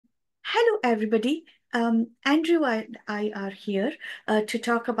Hello, everybody. Andrew and I are here to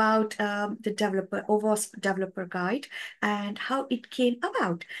talk about the OWASP Developer Guide and how it came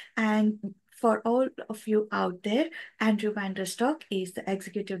about. And for all of you out there, Andrew Vanderstock is the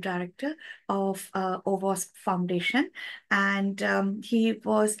Executive Director of OWASP Foundation, and he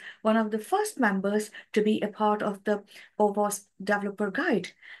was one of the first members to be a part of the OWASP Developer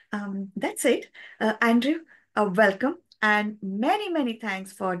Guide. That's it. Andrew, welcome. And many, many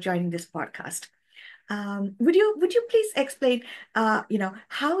thanks for joining this podcast. Would you please explain,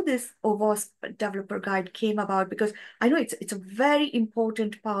 how this OWASP Developer Guide came about? Because I know it's a very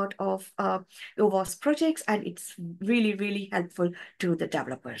important part of OWASP projects, and it's really, really helpful to the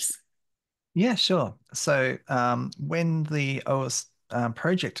developers. Yeah, sure. So when the OS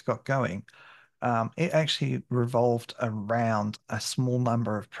project got going, it actually revolved around a small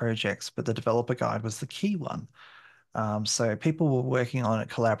number of projects, but the developer guide was the key one. So people were working on it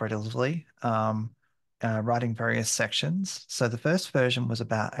collaboratively, writing various sections. So the first version was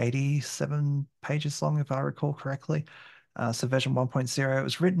about 87 pages long, if I recall correctly. So version 1.0, it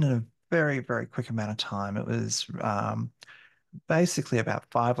was written in a very, very quick amount of time. It was basically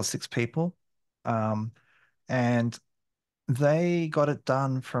about five or six people. Um, and they got it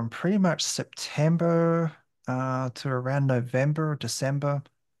done from pretty much September to around November or December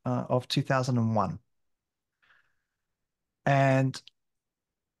of 2001. And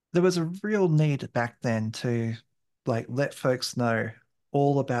there was a real need back then to let folks know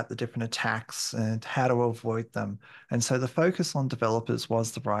all about the different attacks and how to avoid them. And so the focus on developers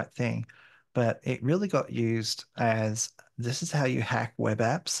was the right thing, but it really got used as this is how you hack web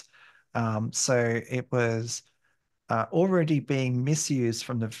apps. So it was already being misused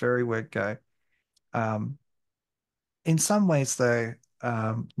from the very word go. Um, in some ways, though,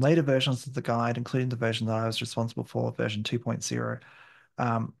 later versions of the guide, including the version that I was responsible for, version 2.0,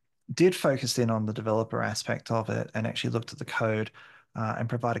 um, did focus in on the developer aspect of it and actually looked at the code and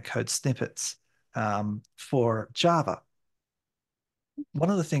provided code snippets for Java. One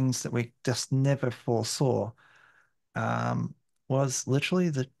of the things that we just never foresaw um, was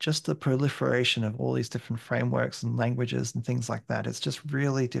literally just the proliferation of all these different frameworks and languages and things like that. It's just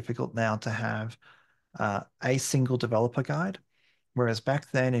really difficult now to have a single developer guide. Whereas back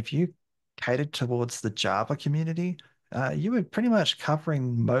then, if you catered towards the Java community, you were pretty much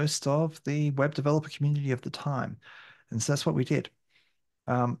covering most of the web developer community of the time. And so that's what we did.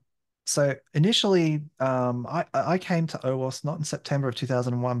 Um, so initially, I came to OWASP not in September of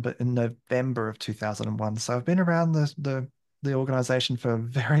 2001, but in November of 2001. So I've been around the organization for a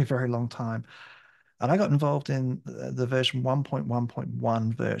very, very long time. And I got involved in the version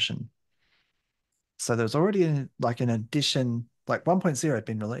 1.1.1 version. So there was already an addition, like 1.0 had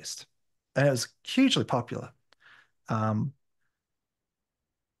been released, and it was hugely popular. Um,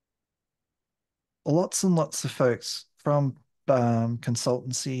 Lots and lots of folks from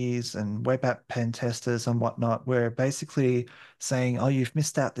consultancies and web app pen testers and whatnot were basically saying, "Oh, you've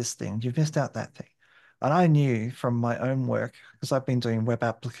missed out this thing, you've missed out that thing." And I knew from my own work, because I've been doing web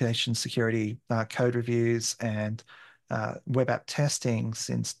application security code reviews and web app testing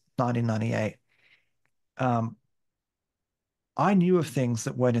since 1998. Um, I knew of things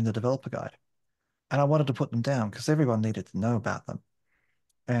that weren't in the developer guide. And I wanted to put them down because everyone needed to know about them.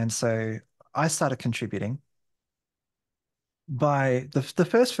 And so I started contributing. By the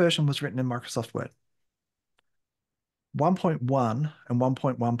first version was written in Microsoft Word. 1.1 and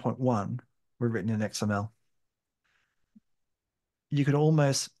 1.1.1 were written in XML. You could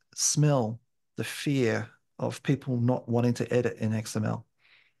almost smell the fear of people not wanting to edit in XML.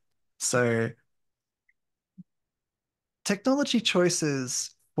 So technology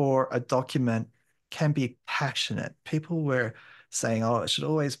choices for a document can be passionate. People were saying, oh, it should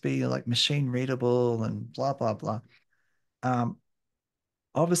always be like machine readable and blah, blah, blah. Um,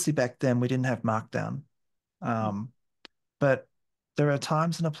 Obviously, back then we didn't have Markdown. Um, but there are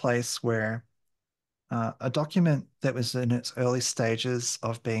times and a place where a document that was in its early stages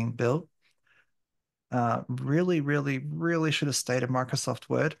of being built really, really, really should have stayed in Microsoft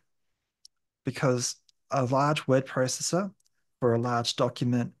Word because a large word processor for a large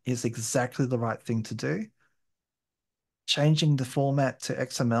document is exactly the right thing to do. Changing the format to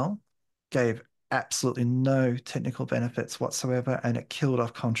XML gave absolutely no technical benefits whatsoever, and it killed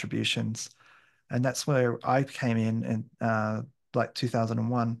off contributions. And that's where I came in like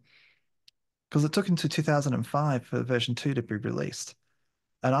 2001, because it took until 2005 for version 2 to be released.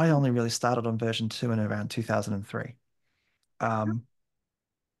 And I only really started on version 2 in around 2003. Um,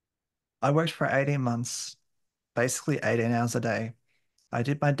 I worked for 18 months, basically 18 hours a day. I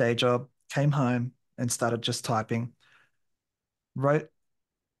did my day job, came home and started just typing, wrote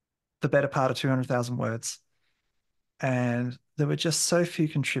the better part of 200,000 words. And there were just so few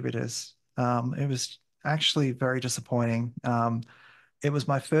contributors. It was actually very disappointing. It was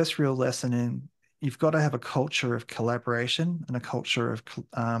my first real lesson in you've got to have a culture of collaboration and a culture of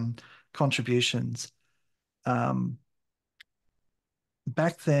contributions. Um,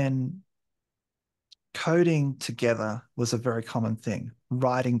 Back then, coding together was a very common thing.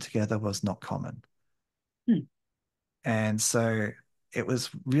 Writing together was not common. Hmm. And so it was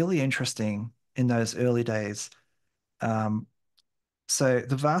really interesting in those early days. Um, so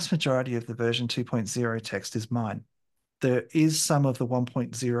the vast majority of the version 2.0 text is mine. There is some of the 1.0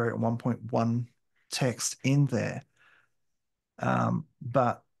 and 1.1 text in there,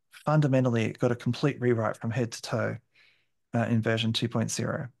 but fundamentally it got a complete rewrite from head to toe in version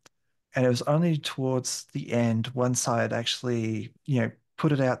 2.0. And it was only towards the end, once I had actually,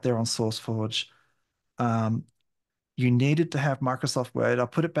 put it out there on SourceForge, um, you needed to have Microsoft Word. I'll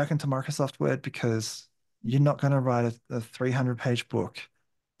put it back into Microsoft Word because you're not going to write a 300-page book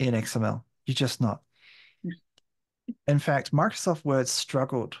in XML. You're just not. In fact, Microsoft Word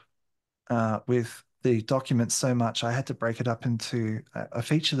struggled with the documents so much, I had to break it up into a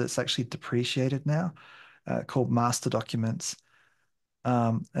feature that's actually depreciated now called master documents.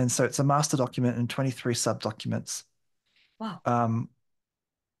 And so it's a master document and 23 subdocuments. Wow. Um,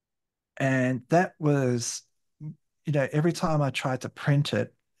 and that was, every time I tried to print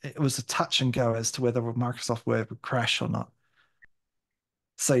it, it was a touch and go as to whether Microsoft Word would crash or not.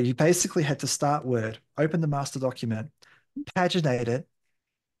 So you basically had to start Word, open the master document, paginate it,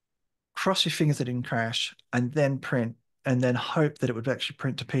 cross your fingers it didn't crash, and then print, and then hope that it would actually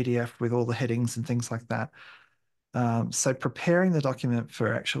print to PDF with all the headings and things like that. So preparing the document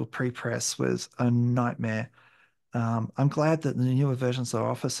for actual pre-press was a nightmare. I'm glad that the newer versions of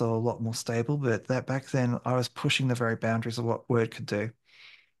Office are a lot more stable, but that back then I was pushing the very boundaries of what Word could do.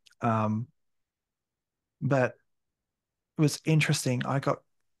 Um, but it was interesting. I got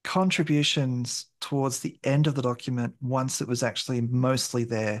contributions towards the end of the document once it was actually mostly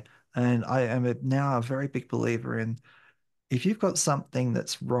there. And I am now a very big believer in if you've got something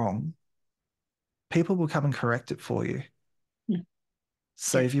that's wrong, people will come and correct it for you. Hmm.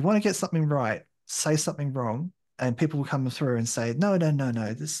 So Yes, if you want to get something right, say something wrong, and people will come through and say, no, no, no,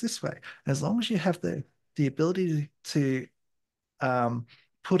 no, this way. As long as you have the ability to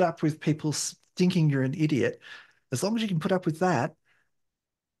put up with people thinking you're an idiot, as long as you can put up with that,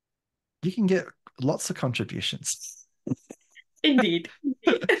 you can get lots of contributions. indeed.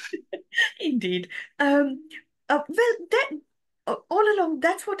 Indeed. Um, well, that all along,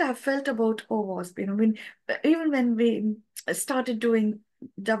 that's what I felt about OWASP. Even when we started doing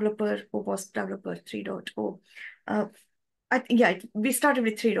OWASP Developer 3.0, uh, we started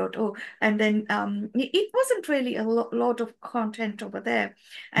with 3.0, and then it wasn't really a lot of content over there.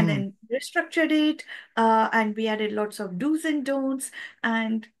 And Mm, then we restructured it, and we added lots of do's and don'ts,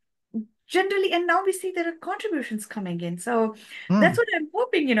 and generally, and now we see there are contributions coming in. So that's mm, what I'm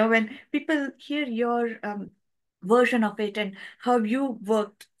hoping, when people hear your version of it and how you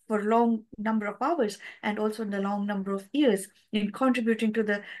worked for a long number of hours and also in the long number of years in contributing to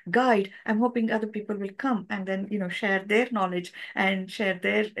the guide. I'm hoping other people will come and then, share their knowledge and share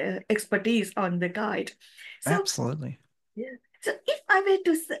their expertise on the guide. So absolutely. yeah. So if I were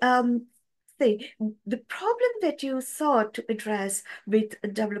to say the problem that you sought to address with a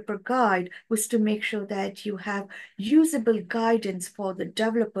developer guide was to make sure that you have usable guidance for the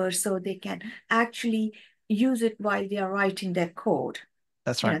developers so they can actually use it while they are writing their code.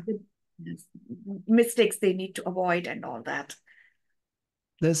 That's You right. know, the mistakes they need to avoid and all that.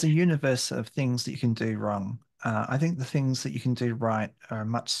 There's a universe of things that you can do wrong. I think the things that you can do right are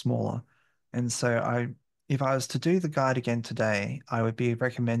much smaller. And so if I was to do the guide again today, I would be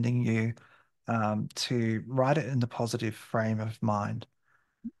recommending you to write it in the positive frame of mind.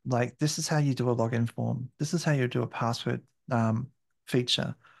 Like this is how you do a login form. This is how you do a password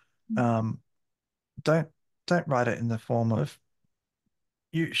feature. Um, don't don't write it in the form of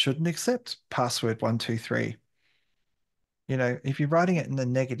you shouldn't accept password 123. If you're writing it in the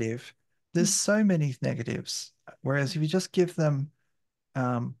negative, there's so many negatives. Whereas if you just give them,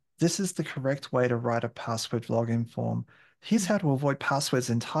 this is the correct way to write a password login form. Here's how to avoid passwords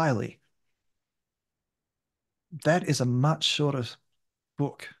entirely. That is a much shorter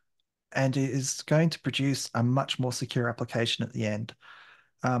book and it is going to produce a much more secure application at the end.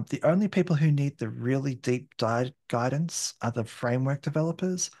 The only people who need the really deep guidance are the framework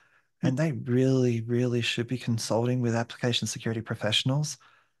developers, and they really, really should be consulting with application security professionals.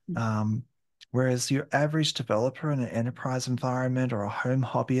 Um, Whereas your average developer in an enterprise environment or a home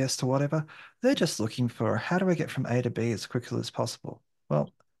hobbyist or whatever, they're just looking for how do I get from A to B as quickly as possible?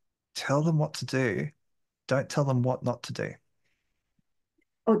 Well, tell them what to do. Don't tell them what not to do.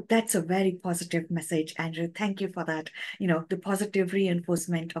 Oh, that's a very positive message, Andrew. Thank you for that. The positive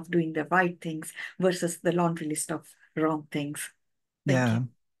reinforcement of doing the right things versus the laundry list of wrong things. Thank you. Yeah.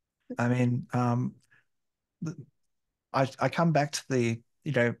 I mean, I come back to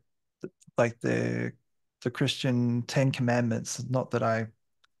like the Christian Ten Commandments. Not that I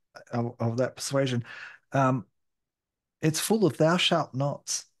of that persuasion. Um, it's full of thou shalt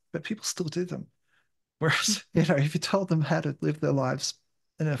nots, but people still do them. Whereas, if you told them how to live their lives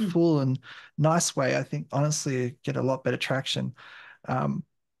in a Mm, full and nice way, I think honestly you get a lot better traction. Um,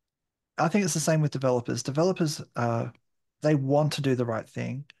 I think it's the same with developers. Developers, they want to do the right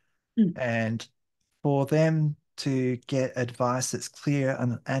thing, mm, and for them to get advice that's clear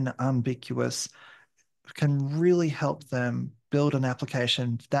and ambiguous can really help them build an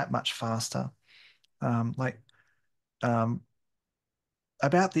application that much faster. Like um,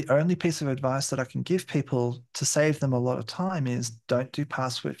 about the only piece of advice that I can give people to save them a lot of time is don't do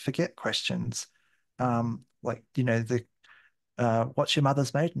password forget questions. Like, the what's your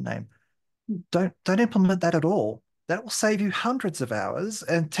mother's maiden name? mm, Don't implement that at all. That will save you hundreds of hours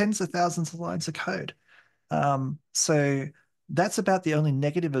and tens of thousands of lines of code. So that's about the only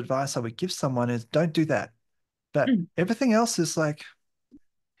negative advice I would give someone is don't do that. But mm, everything else is like,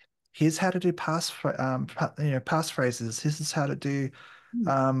 here's how to do passphrases. This is how to do mm.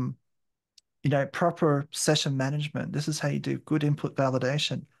 um, proper session management. This is how you do good input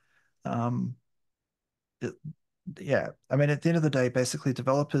validation. Um, it- yeah, I mean, at the end of the day, basically,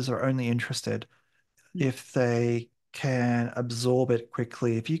 developers are only interested Mm. if they can absorb it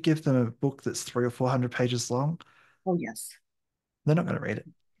quickly. If you give them a book that's 300 or 400 pages long, Oh, yes. they're not going to read it.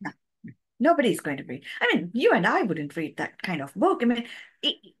 No. Nobody's going to read. I mean, you and I wouldn't read that kind of book. I mean,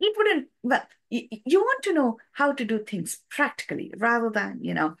 it wouldn't, well, you want to know how to do things practically rather than,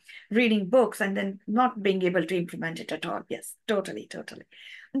 reading books and then not being able to implement it at all. Yes, totally, totally.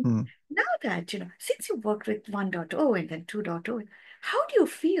 Hmm. Now that, since you worked with 1.0 and then 2.0, how do you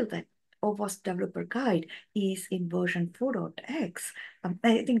feel that OWASP Developer Guide is in version 4.x?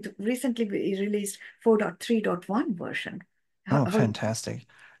 I think recently we released 4.3.1 version. Oh, How fantastic.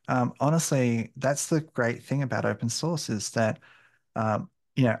 Honestly, that's the great thing about open source is that Um,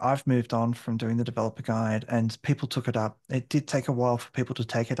 I've moved on from doing the developer guide and people took it up. It did take a while for people to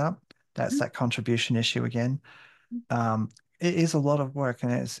take it up. That's that contribution issue again. Um, it is a lot of work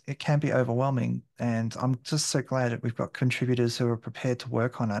and it can be overwhelming. And I'm just so glad that we've got contributors who are prepared to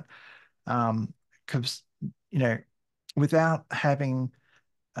work on it. Because, you know, without having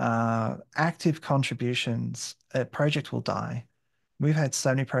active contributions, a project will die. We've had so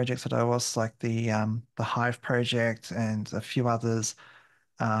many projects at OWASP, like the Hive project and a few others.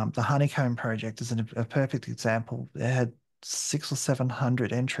 The Honeycomb project is a perfect example. It had 600 or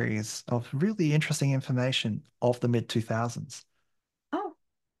 700 entries of really interesting information of the mid 2000s, Oh,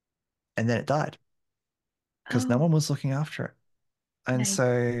 and then it died because no oh, one was looking after it. And nice.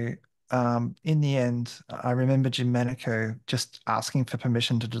 so, in the end, I remember Jim Manico just asking for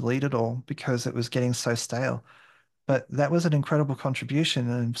permission to delete it all because it was getting so stale. But that was an incredible contribution,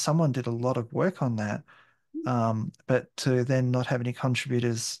 and someone did a lot of work on that. But to then not have any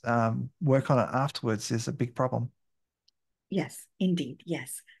contributors work on it afterwards is a big problem. Yes, indeed.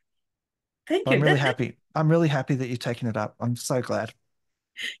 Yes. Thank But I'm you. really happy. I'm really happy that you've taken it up. I'm so glad.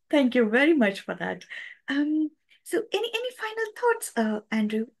 Thank you very much for that. Um, so any final thoughts,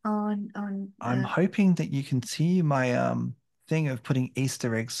 Andrew, on I'm hoping that you continue my thing of putting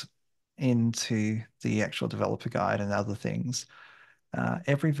Easter eggs into the actual developer guide and other things.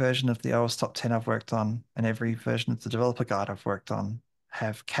 Every version of the OS Top 10 I've worked on and every version of the developer guide I've worked on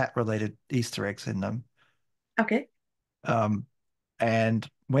have cat-related Easter eggs in them. okay. Um, and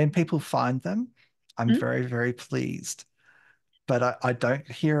when people find them, I'm Mm, very, very pleased. But I don't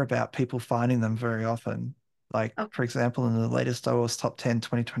hear about people finding them very often. Like, okay. for example, in the latest OWASP Top 10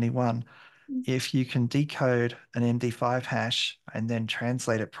 2021, Mm. if you can decode an MD5 hash and then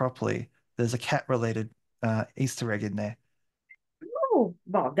translate it properly, there's a cat-related Easter egg in there. Oh,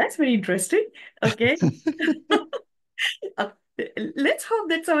 wow, that's very interesting. Okay. Uh, let's hope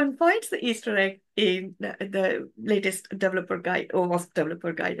that someone finds the Easter egg in the latest developer guide or WASP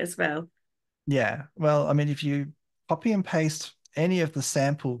developer guide as well. Yeah. Well, I mean, if you copy and paste any of the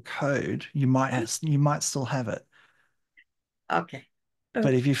sample code, you might still have it. Okay. But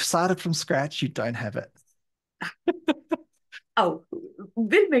Okay. if you've started from scratch, you don't have it. Oh,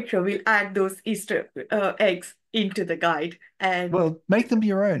 we'll make sure we'll add those Easter eggs into the guide. And Well, make them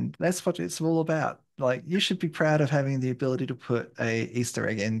your own. That's what it's all about. Like you should be proud of having the ability to put a Easter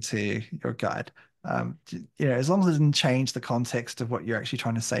egg into your guide. As long as it doesn't change the context of what you're actually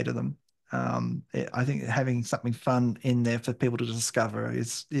trying to say to them. I think having something fun in there for people to discover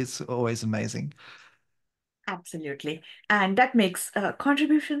is always amazing. Absolutely. And that makes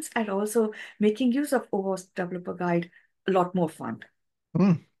contributions and also making use of OWASP Developer Guide a lot more fun.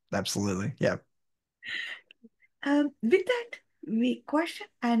 Mm, absolutely. Yeah. With that, we question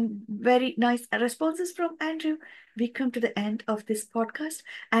and very nice responses from Andrew. We come to the end of this podcast.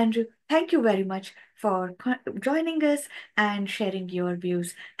 Andrew, thank you very much for joining us and sharing your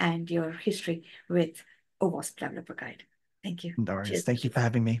views and your history with OWASP Developer Guide. Thank you. No worries. Cheers, Thank you Andrew. for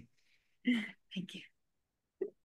having me. Thank you.